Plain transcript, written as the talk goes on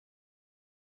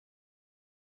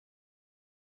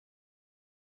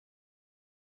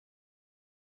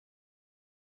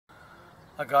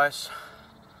Hi guys,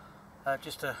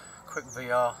 just a quick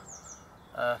VR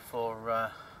for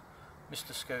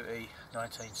MrSkooty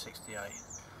 1968.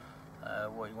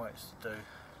 What he wants to do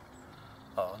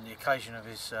on the occasion of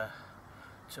his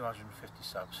 250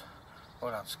 subs.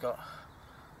 Well done, Scott.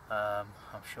 I'm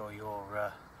sure you'll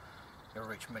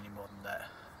reach many more than that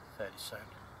fairly soon.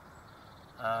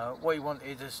 What he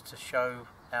wanted is to show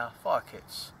our fire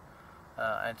kits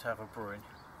and to have a brew.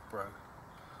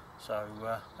 So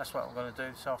that's what I'm going to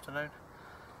do this afternoon.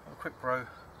 Have a quick brew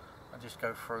and just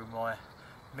go through my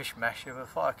mishmash of a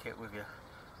fire kit with you.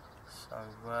 So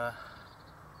we'll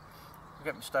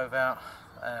get my stove out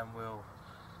and we'll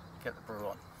get the brew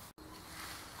on.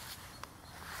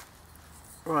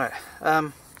 Right,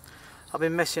 I've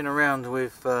been messing around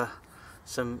with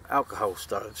some alcohol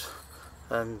stoves,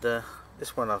 and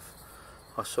this one I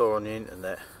saw on the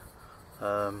internet,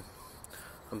 and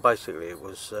basically it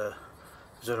was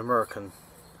an American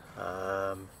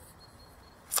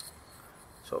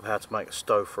sort of how to make a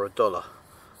stove for $1.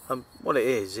 What it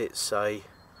is, it's an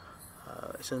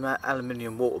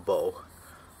aluminium water bottle,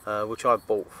 which I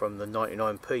bought from the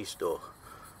 99p store.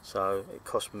 So it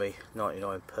cost me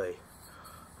 99p.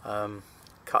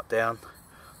 Cut down,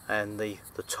 and the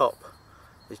top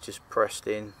is just pressed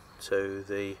in to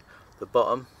the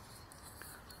bottom,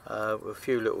 with a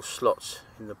few little slots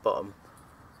in the bottom.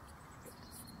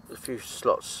 A few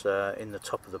slots in the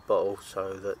top of the bottle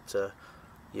so that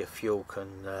your fuel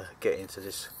can get into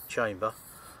this chamber,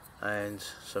 and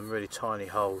some really tiny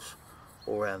holes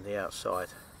all around the outside,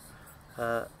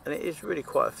 and it is really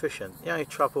quite efficient. The only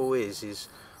trouble is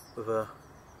with a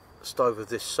stove of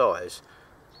this size,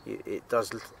 it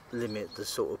does limit the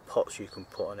sort of pots you can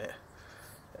put on it.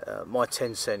 My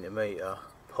 10cm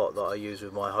pot that I use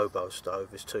with my hobo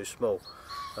stove is too small.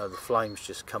 The flames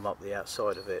just come up the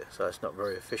outside of it, so it's not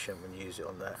very efficient when you use it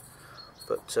on there.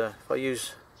 But if I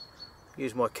use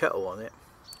my kettle on it,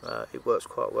 it works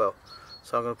quite well.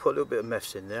 So I'm going to put a little bit of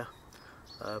meths in there,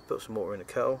 put some water in the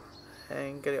kettle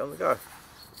and get it on the go.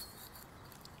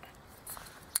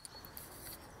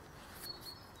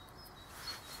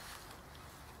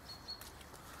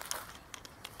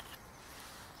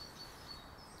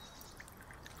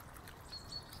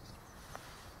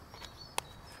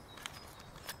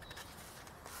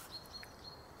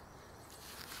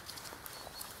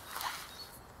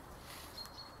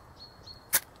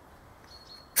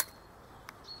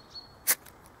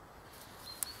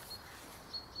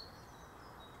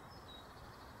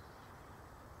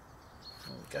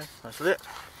 Okay, that's lit.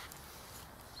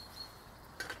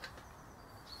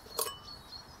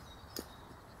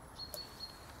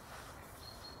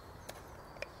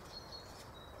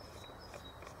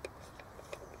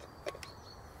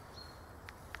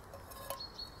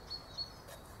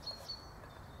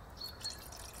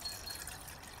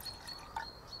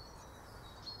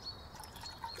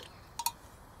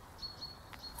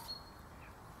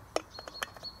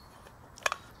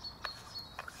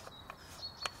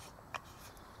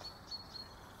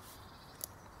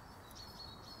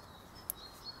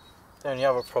 The only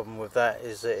other problem with that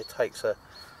is that it takes a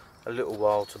little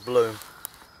while to bloom,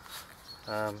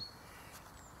 but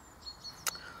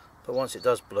once it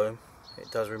does bloom, it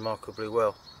does remarkably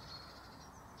well.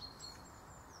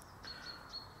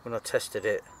 When I tested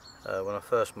it, when I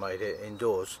first made it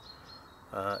indoors,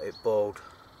 it boiled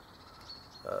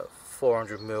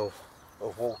 400 ml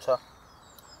of water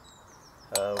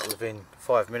within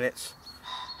 5 minutes,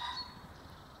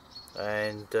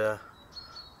 and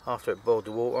after it boiled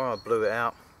the water, I blew it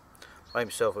out, made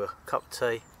myself a cup of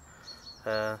tea,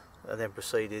 and then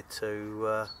proceeded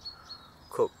to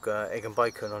cook egg and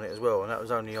bacon on it as well, and that was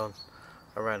only on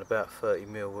around about 30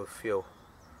 ml of fuel.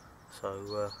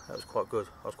 So that was quite good.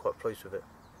 I was quite pleased with it.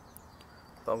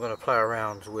 But I'm going to play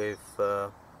around with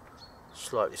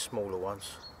slightly smaller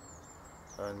ones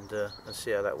and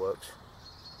see how that works.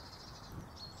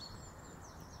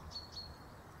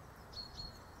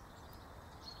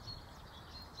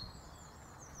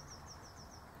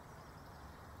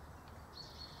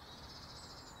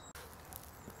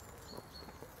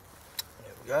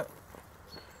 There we go.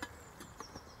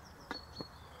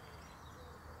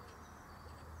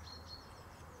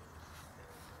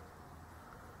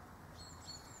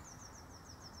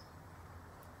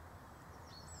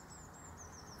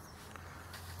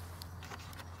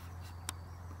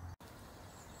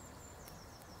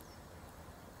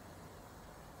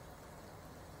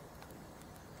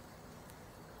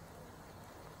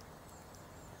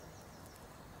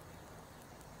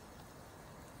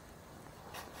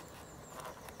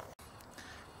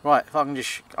 Right, if I can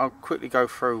I'll quickly go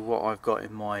through what I've got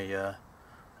in my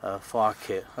fire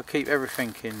kit. I keep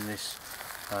everything in this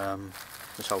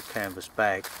whole canvas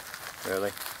bag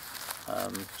really.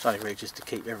 It's only really just to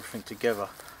keep everything together.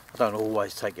 I don't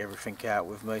always take everything out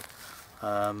with me,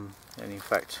 and in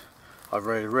fact I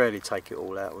very rarely take it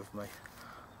all out with me.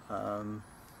 I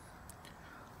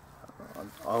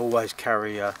always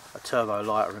carry a turbo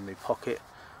lighter in my pocket.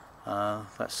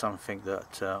 That's something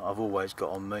that I've always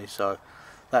got on me, so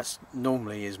that's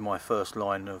normally is my first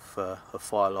line of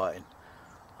fire lighting,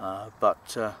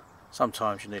 but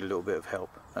sometimes you need a little bit of help,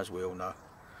 as we all know.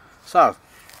 So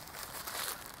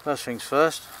first things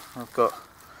first, I've got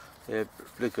the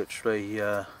obligatory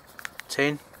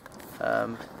tin,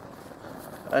 and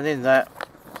in that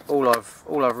all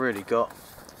I've really got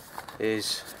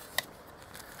is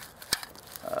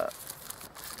a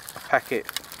packet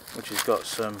which has got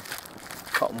some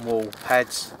cotton wool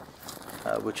pads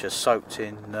which are soaked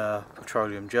in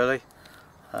petroleum jelly,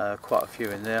 quite a few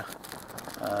in there,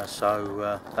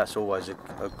 so that's always a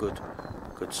good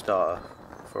starter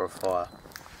for a fire.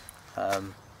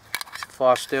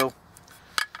 Fire steel,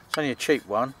 it's only a cheap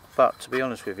one, but to be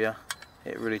honest with you,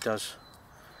 it really does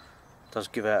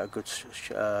give out a good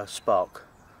spark,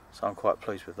 so I'm quite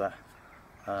pleased with that,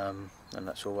 and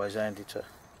that's always handy to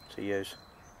use.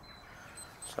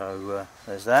 So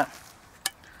there's that,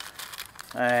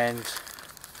 and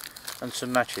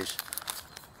some matches.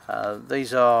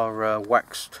 These are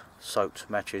waxed soaked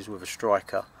matches with a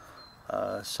striker,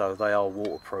 so they are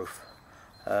waterproof.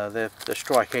 They're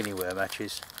strike anywhere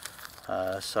matches,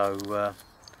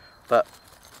 but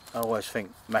I always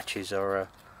think matches are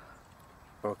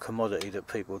a commodity that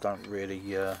people don't really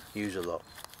use a lot,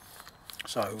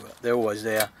 so they're always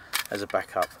there as a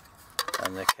backup,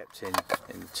 and they're kept in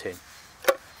the tin.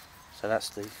 So that's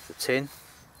the tin.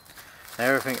 Now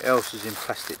everything else is in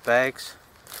plastic bags,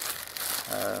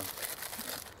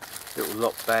 little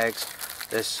lock bags.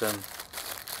 There's some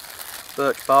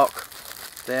birch bark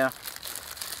there,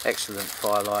 excellent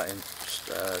fire lighting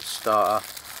starter.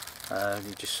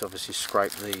 You just obviously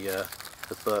scrape the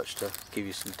birch to give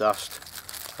you some dust,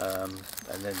 and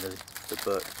then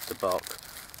the bark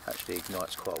actually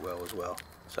ignites quite well as well.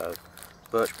 So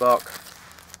birch bark.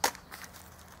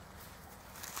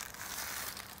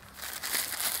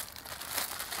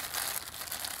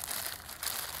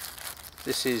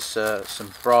 This is some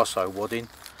brasso wadding.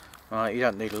 Right, you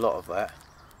don't need a lot of that,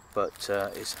 but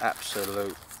it's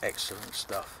absolute excellent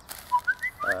stuff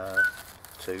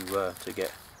to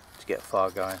get a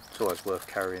fire going. It's always worth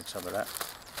carrying some of that.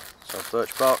 So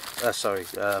birch bark,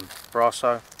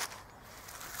 brasso.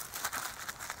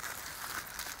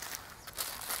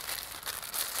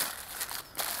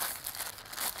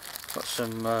 Got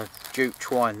some jute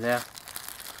twine there.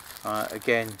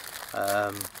 Again,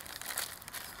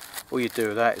 all you do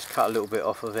with that is cut a little bit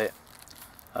off of it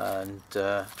and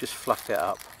just fluff it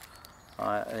up,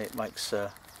 and it makes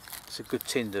it's a good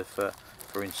tinder for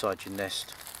inside your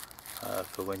nest,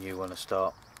 for when you want to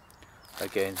start.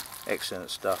 Again, excellent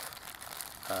stuff,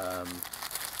 and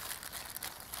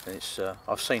it's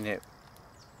I've seen it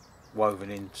woven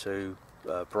into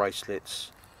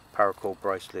bracelets, paracord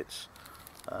bracelets,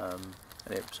 and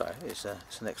it's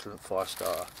an excellent fire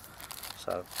starter.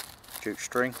 So jute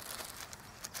string.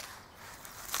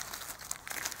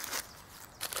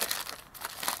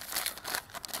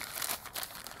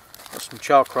 Got some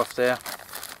charcroft there,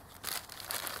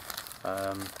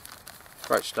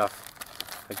 great stuff.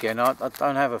 Again, I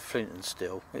don't have a flint and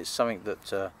steel. It's something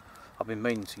that I've been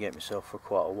meaning to get myself for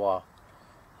quite a while,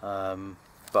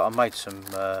 but I made some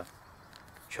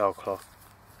charcloth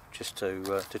just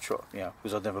to try,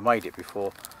 because I've never made it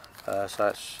before,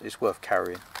 so it's worth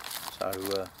carrying. So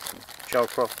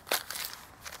charcroft.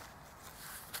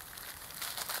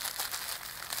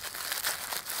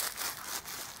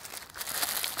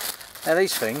 Now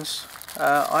these things,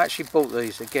 I actually bought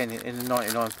these again in the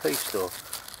 99p store,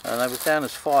 and they were down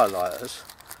as fire lighters,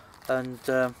 and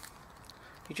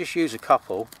you just use a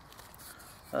couple,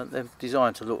 and they're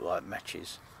designed to look like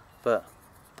matches, but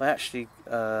they actually,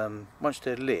 once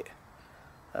they're lit,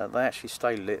 they actually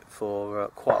stay lit for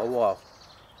quite a while,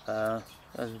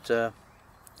 and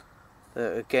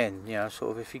again,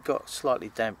 sort of if you've got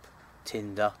slightly damp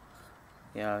tinder,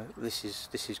 this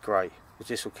is great, because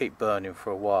this will keep burning for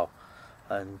a while,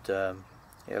 and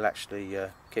it'll actually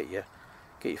get your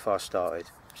fire started.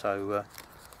 So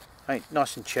ain't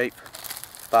nice and cheap,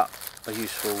 but a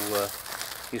useful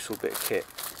bit of kit.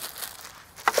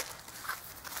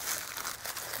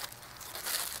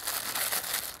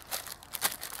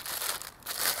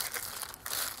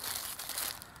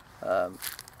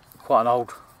 Quite an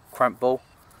old cramp ball.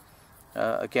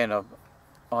 Again,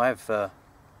 I have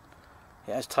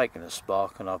it has taken a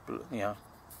spark, and I've a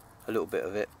little bit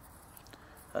of it.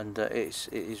 and it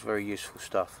is very useful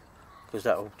stuff, because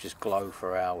that will just glow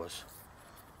for hours.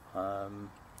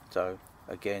 So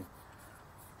again,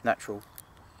 natural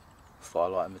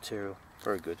firelighting material,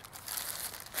 very good.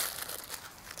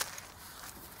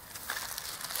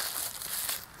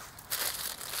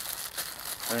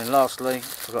 And then lastly,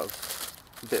 I've got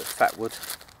a bit of fat wood.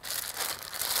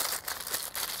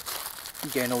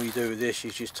 Again, all you do with this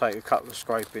is just take a couple of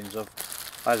scrapings. I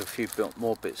had a few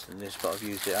more bits than this, but I've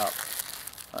used it up.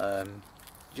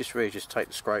 Just really just take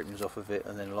the scrapings off of it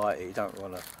and then light it. You don't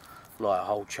want to light a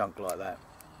whole chunk like that.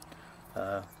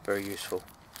 Very useful.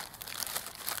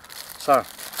 So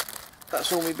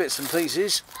that's all my bits and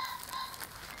pieces,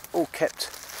 all kept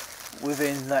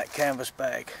within that canvas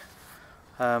bag.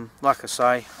 Like I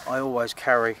say, I always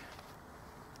carry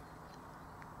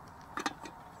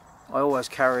a let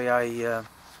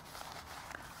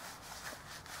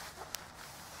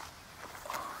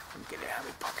me get it out of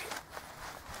my pocket.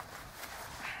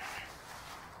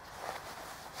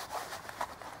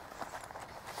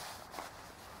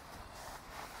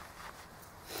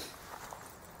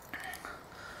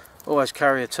 Always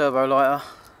carry a turbo lighter.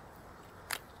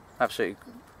 Absolutely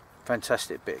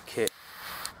fantastic bit of kit.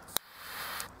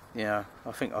 You know,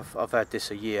 I think I've had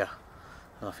this a year,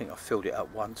 and I think I've filled it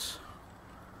up once.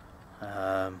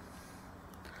 And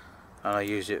I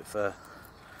use it for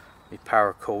my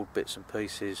paracord bits and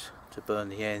pieces to burn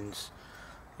the ends.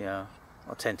 You know,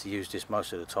 I tend to use this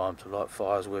most of the time to light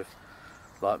fires with,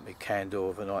 light my candle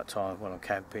of a night time when I'm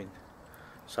camping.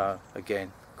 So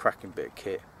again, cracking bit of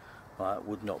kit.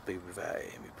 Would not be without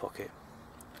it in my pocket.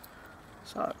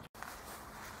 So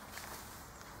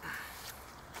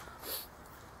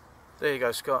there you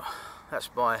go, Scott. That's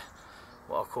my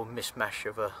what I call mismatch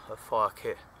of a fire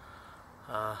kit.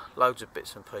 Loads of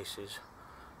bits and pieces,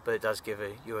 but it does give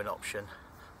you an option.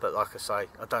 But like I say,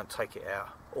 I don't take it out,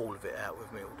 all of it out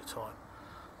with me all the time.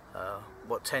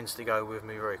 What tends to go with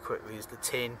me very quickly is the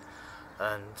tin,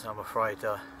 and I'm afraid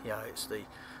you know, it's the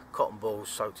cotton balls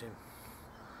soaked in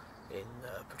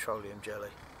petroleum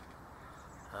jelly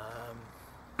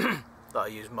that I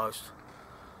use most.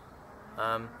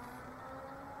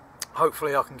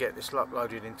 Hopefully I can get this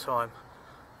uploaded in time,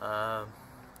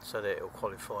 so that it will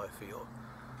qualify for your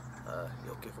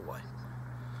giveaway.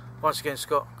 Once again,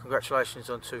 Scott, congratulations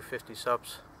on 250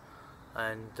 subs,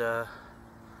 and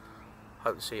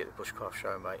hope to see you at the Bushcraft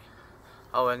show, mate.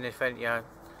 Oh, and if any, you know,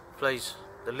 please,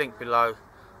 the link below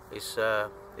is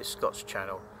Scott's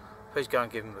channel. Please go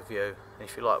and give him a view, and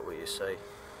if you like what you see,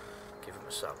 give him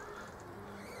a sub.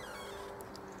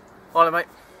 Alright, mate,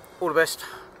 all the best,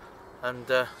 and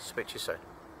speak to you soon.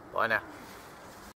 Bye now.